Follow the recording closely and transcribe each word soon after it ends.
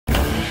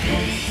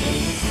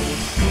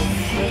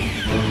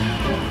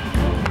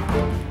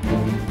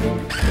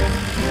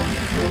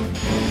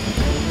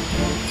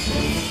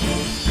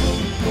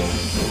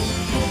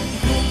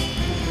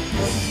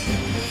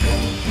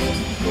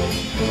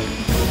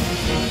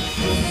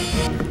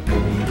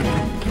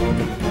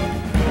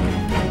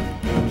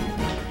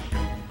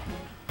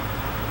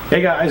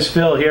Hey guys,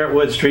 Phil here at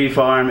Woods Tree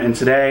Farm, and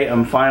today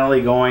I'm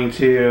finally going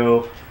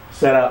to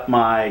set up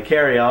my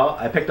carryall.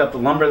 I picked up the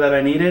lumber that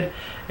I needed,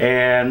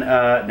 and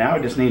now I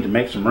just need to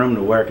make some room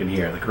to work in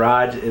here. The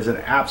garage is an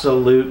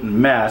absolute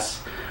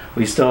mess.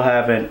 We still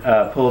haven't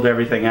pulled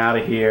everything out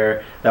of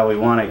here that we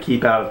want to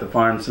keep out at the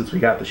farm since we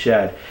got the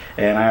shed.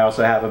 And I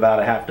also have about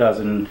a half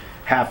dozen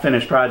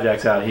half-finished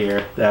projects out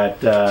here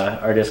that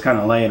are just kind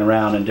of laying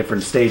around in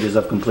different stages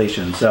of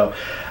completion. So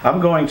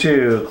I'm going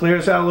to clear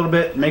this out a little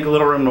bit, make a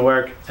little room to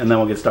work, and then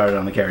we'll get started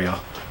on the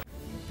carryall.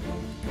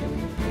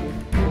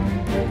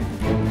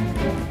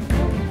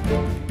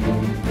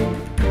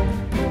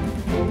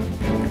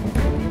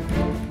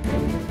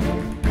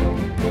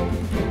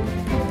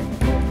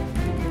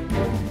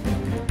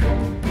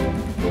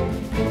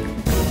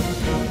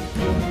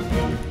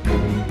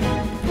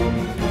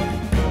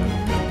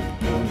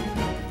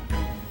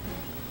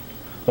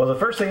 Well, the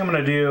first thing I'm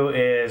going to do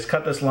is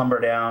cut this lumber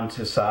down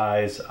to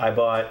size. I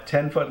bought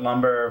 10-foot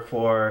lumber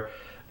for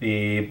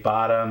the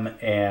bottom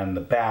and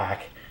the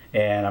back,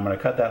 and I'm going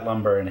to cut that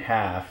lumber in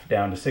half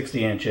down to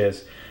 60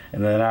 inches,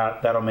 and then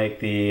that'll make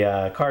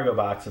the cargo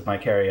box of my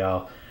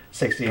carryall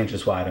 60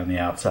 inches wide on the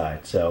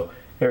outside. So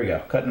here we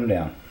go, cutting them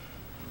down.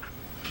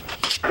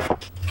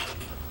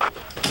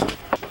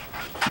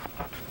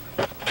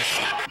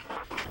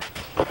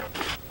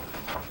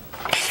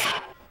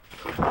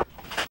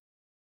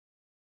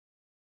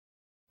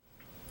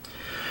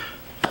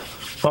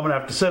 I'm going to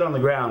have to sit on the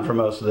ground for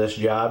most of this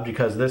job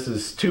because this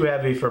is too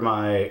heavy for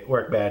my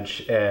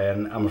workbench,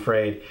 and I'm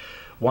afraid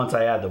once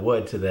I add the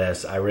wood to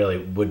this I really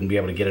wouldn't be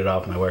able to get it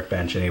off my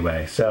workbench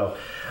anyway. So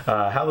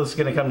how this is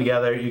going to come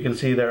together, you can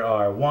see there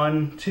are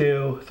 1,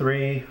 2,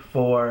 3,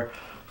 4,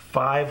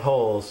 5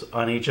 holes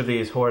on each of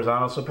these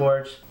horizontal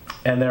supports,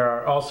 and there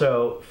are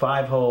also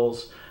 5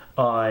 holes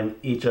on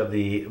each of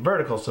the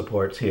vertical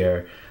supports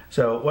here.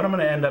 So what I'm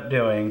going to end up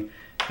doing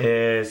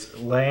is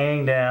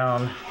laying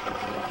down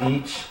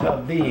each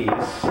of these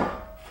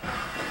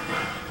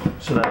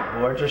so that the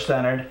boards are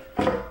centered.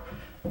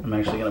 I'm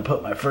actually going to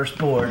put my first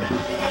board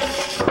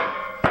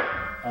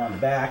on the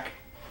back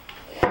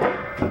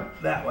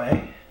that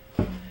way.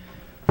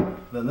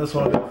 Then this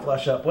one will go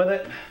flush up with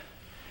it,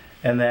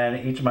 and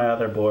then each of my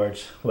other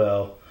boards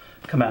will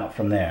come out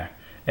from there.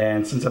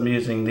 And since I'm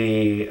using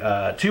the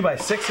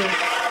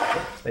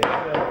 2x6s, they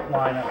should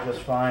line up just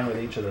fine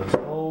with each of those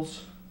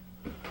holes.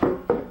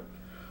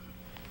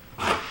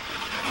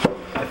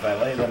 If I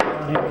lay them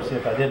down here, see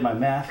if I did my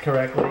math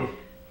correctly.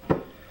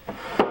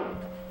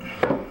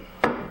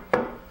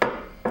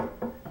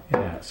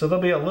 Yeah, so they'll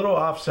be a little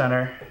off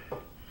center,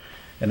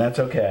 and that's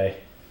okay.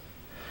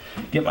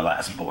 Get my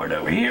last board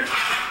over here.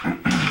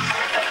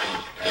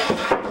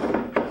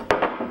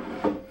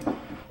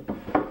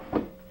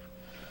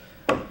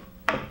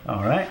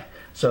 Alright,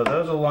 so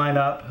those will line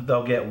up.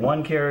 They'll get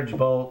one carriage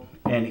bolt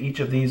and each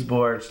of these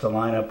boards to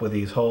line up with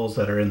these holes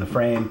that are in the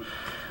frame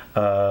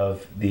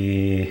of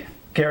the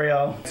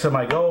carryall. So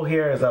my goal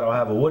here is that I'll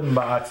have a wooden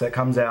box that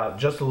comes out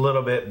just a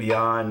little bit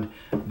beyond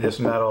this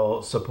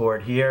metal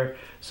support here.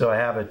 So I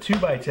have a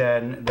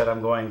 2x10 that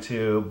I'm going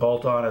to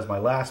bolt on as my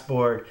last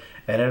board,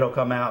 and it'll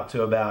come out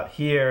to about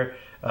here,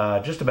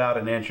 just about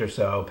an inch or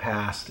so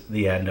past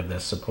the end of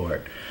this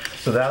support.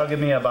 So that'll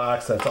give me a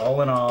box that's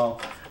all in all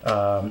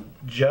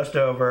just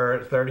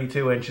over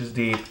 32 inches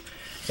deep,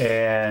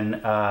 and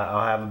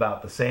I'll have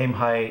about the same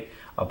height.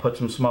 I'll put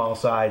some small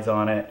sides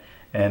on it,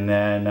 and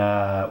then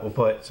we'll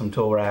put some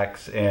tool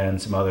racks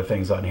and some other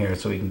things on here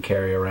so we can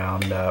carry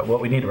around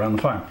what we need around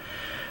the farm.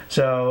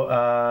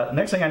 So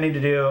next thing I need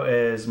to do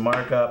is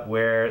mark up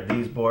where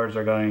these boards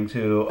are going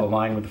to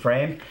align with the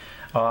frame.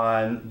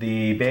 On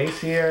the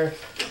base here,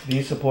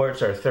 these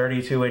supports are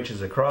 32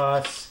 inches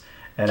across,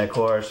 and of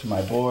course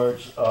my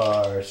boards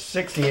are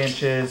 60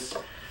 inches.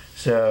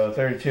 So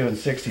 32 and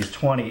 60 is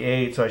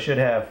 28, so I should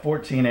have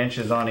 14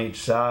 inches on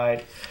each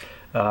side.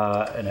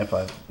 And if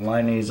I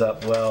line these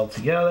up well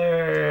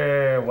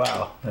together,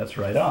 wow, that's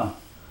right on.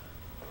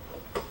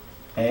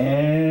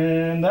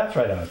 And that's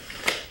right on.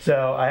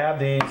 So I have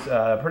these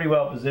pretty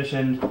well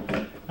positioned.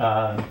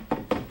 I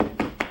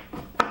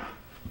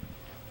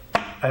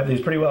have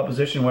these pretty well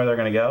positioned where they're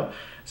going to go.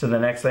 So the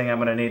next thing I'm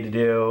going to need to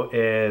do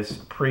is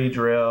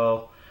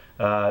pre-drill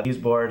these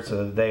boards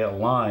so that they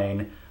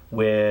align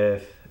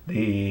with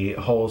the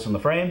holes in the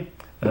frame,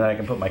 and then I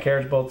can put my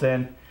carriage bolts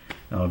in,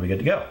 and I'll be good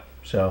to go.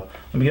 So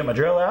let me get my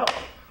drill out,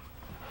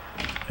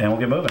 and we'll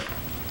get moving.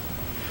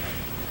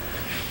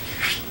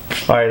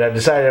 Alright, I've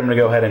decided I'm going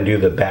to go ahead and do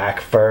the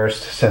back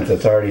first since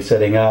it's already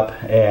sitting up,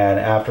 and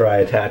after I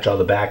attach all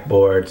the back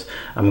boards,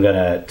 I'm going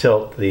to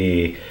tilt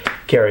the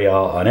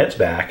carryall on its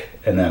back,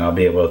 and then I'll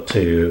be able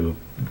to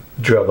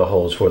drill the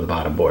holes for the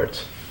bottom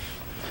boards.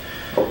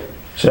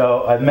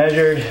 So I've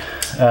measured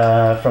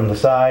from the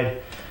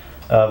side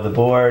of the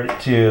board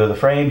to the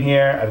frame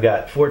here. I've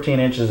got 14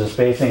 inches of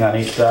spacing on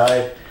each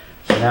side.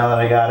 So now that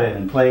I got it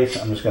in place,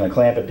 I'm just going to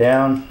clamp it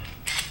down,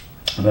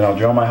 and then I'll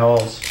drill my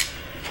holes,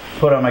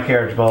 put on my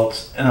carriage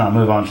bolts, and I'll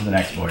move on to the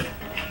next board.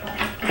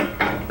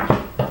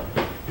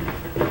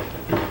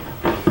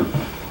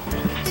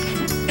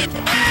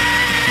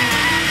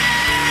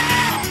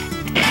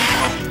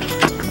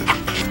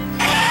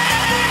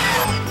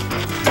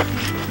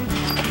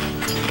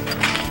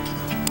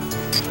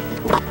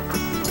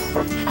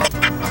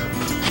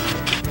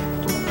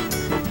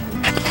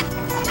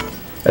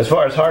 As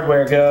far as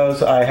hardware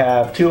goes, I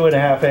have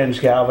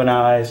 2.5-inch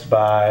galvanized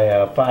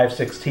by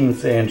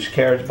 5/16 inch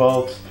carriage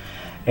bolts,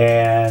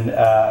 and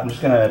I'm just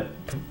gonna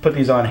put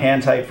these on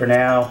hand tight for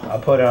now. I'll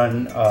put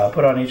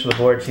on each of the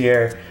boards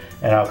here,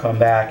 and I'll come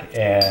back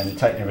and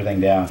tighten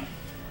everything down.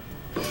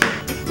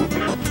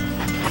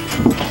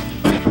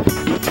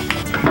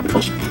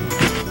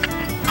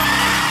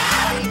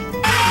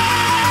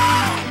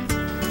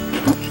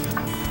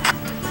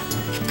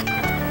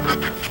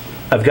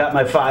 I've got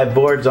my 5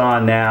 boards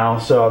on now,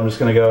 so I'm just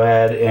going to go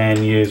ahead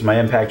and use my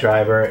impact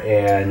driver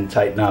and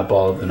tighten up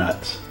all of the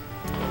nuts.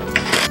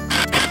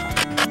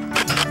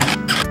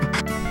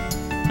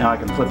 Now I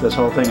can flip this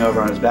whole thing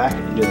over on his back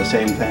and do the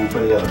same thing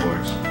for the other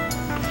boards.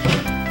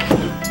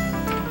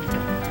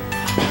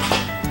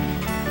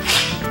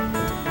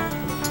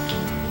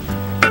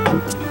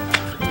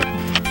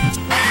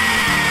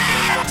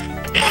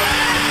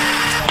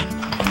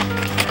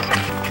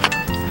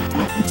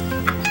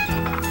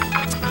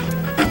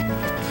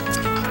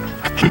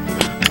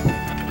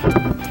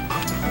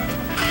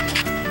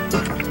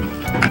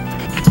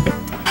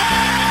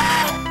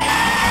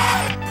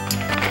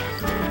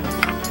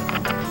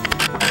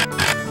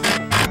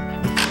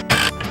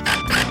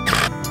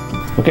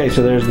 Okay,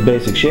 so there's the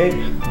basic shape,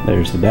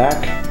 there's the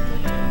back,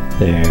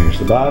 there's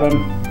the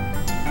bottom,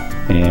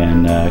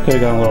 and I could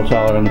have gone a little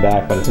taller on the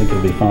back, but I think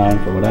it'll be fine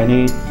for what I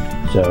need.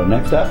 So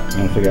next up, I'm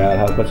going to figure out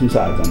how to put some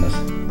sides on this.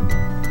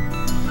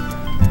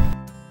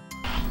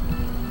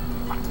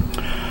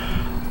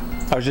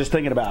 I was just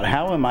thinking about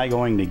how am I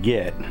going to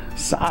get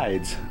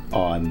sides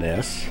on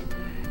this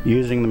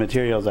using the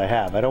materials I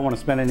have. I don't want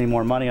to spend any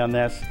more money on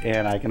this,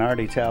 and I can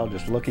already tell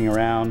just looking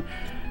around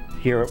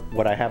here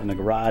what I have in the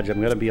garage.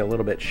 I'm going to be a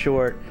little bit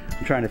short.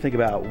 I'm trying to think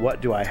about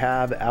what do I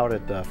have out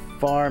at the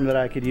farm that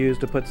I could use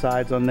to put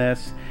sides on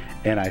this,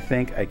 and I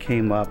think I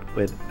came up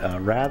with a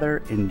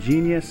rather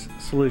ingenious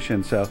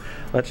solution. So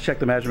let's check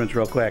the measurements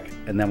real quick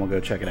and then we'll go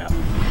check it out.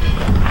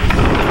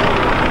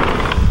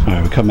 All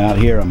right, we come out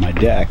here on my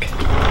deck,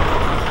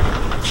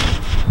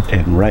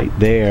 and right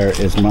there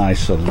is my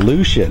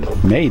solution.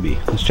 Maybe.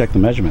 Let's check the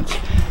measurements.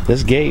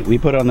 This gate we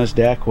put on this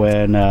deck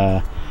when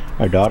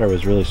our daughter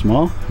was really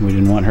small. We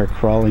didn't want her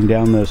crawling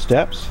down those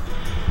steps,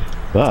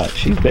 but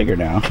she's bigger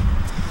now.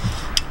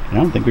 I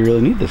don't think we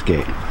really need this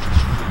gate.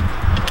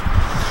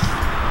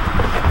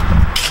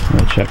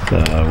 We'll check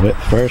the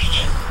width first.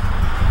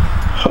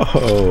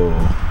 Oh,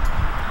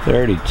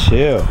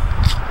 32.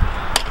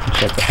 Let's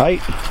check the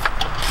height.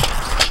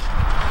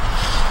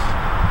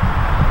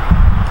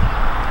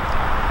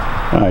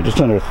 All right,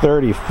 just under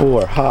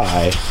 34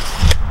 high.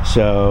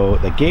 So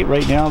the gate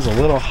right now is a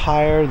little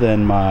higher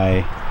than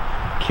my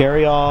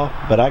carryall,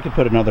 but I could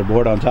put another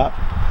board on top.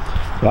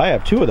 So I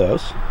have 2 of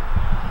those,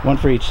 one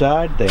for each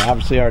side. They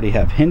obviously already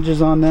have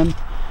hinges on them,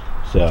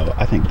 so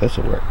I think this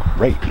will work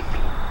great.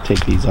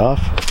 Take these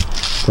off,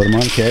 put them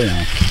on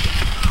carry-on.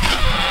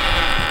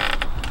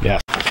 Yeah.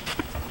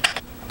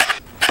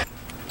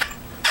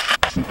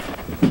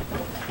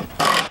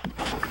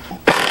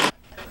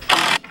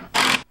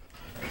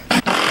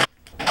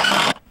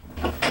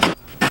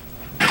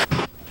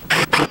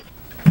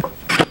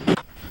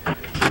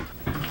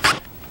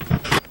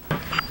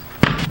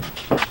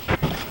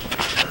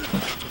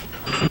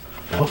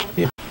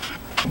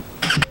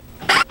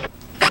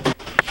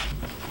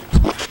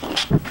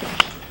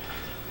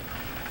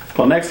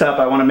 Well, next up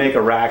I want to make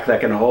a rack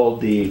that can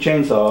hold the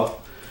chainsaw.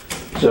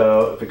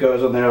 So if it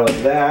goes on there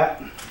like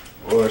that,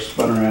 or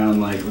spun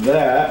around like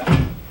that,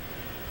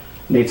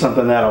 need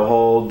something that'll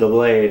hold the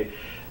blade.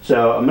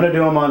 So I'm going to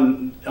do them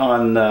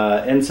on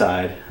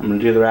inside. I'm going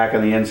to do the rack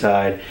on the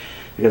inside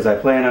because I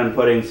plan on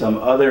putting some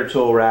other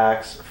tool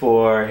racks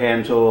for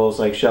hand tools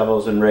like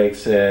shovels and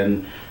rakes,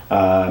 and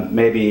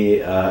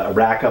maybe a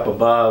rack up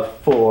above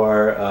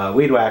for a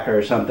weed whacker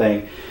or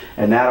something,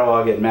 and that'll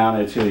all get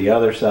mounted to the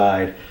other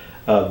side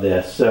of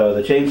this. So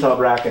the chainsaw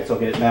brackets will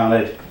get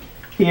mounted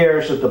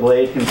here so that the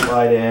blade can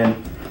slide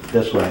in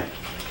this way.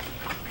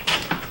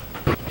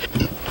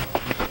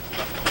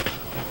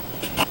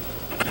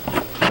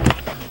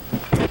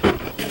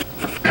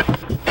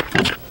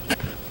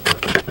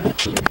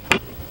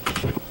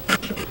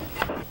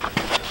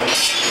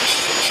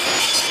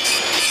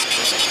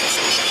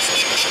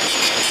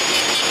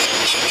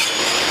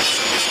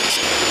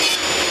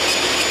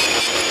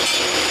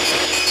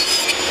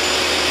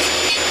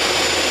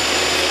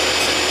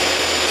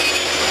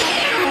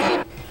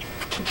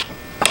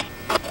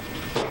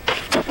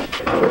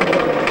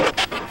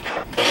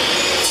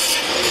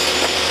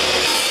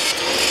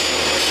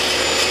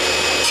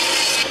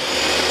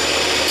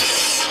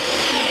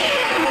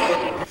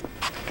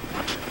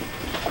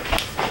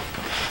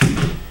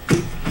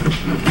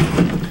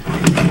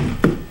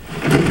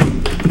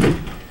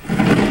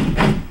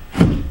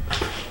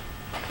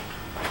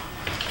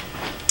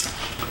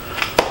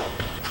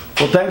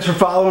 Well, thanks for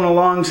following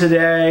along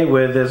today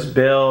with this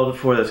build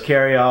for this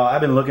carryall.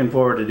 I've been looking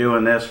forward to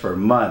doing this for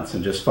months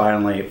and just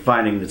finally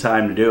finding the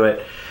time to do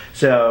it.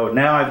 So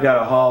now I've got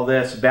to haul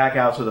this back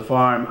out to the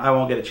farm. I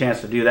won't get a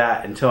chance to do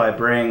that until I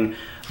bring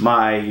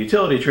my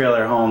utility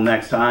trailer home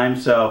next time.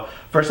 So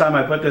first time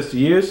I put this to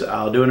use,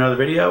 I'll do another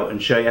video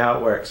and show you how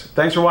it works.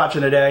 Thanks for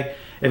watching today.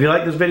 If you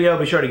like this video,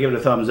 be sure to give it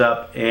a thumbs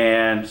up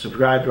and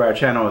subscribe to our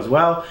channel as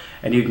well.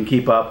 And you can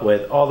keep up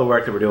with all the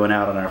work that we're doing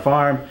out on our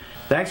farm.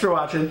 Thanks for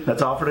watching.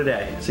 That's all for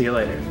today. See you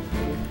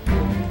later.